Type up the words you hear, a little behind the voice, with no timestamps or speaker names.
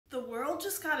the world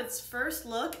just got its first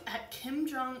look at Kim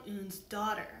Jong Un's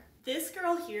daughter. This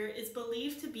girl here is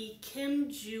believed to be Kim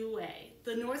Joo-ae,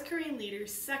 the North Korean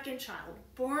leader's second child,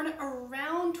 born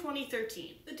around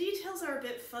 2013. The details are a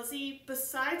bit fuzzy.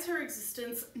 Besides her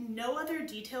existence, no other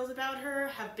details about her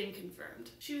have been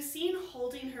confirmed. She was seen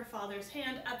holding her father's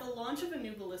hand at the launch of a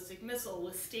new ballistic missile,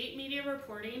 with state media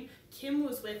reporting Kim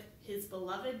was with his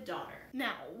beloved daughter.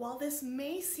 Now, while this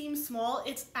may seem small,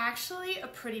 it's actually a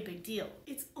pretty big deal.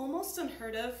 It's almost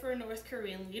unheard of for a North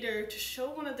Korean leader to show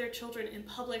one of their children in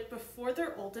public before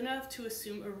they're old enough to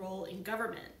assume a role in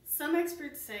government. Some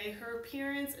experts say her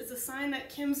appearance is a sign that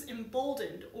Kim's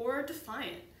emboldened or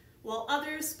defiant, while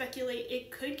others speculate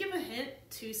it could give a hint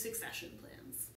to succession plans.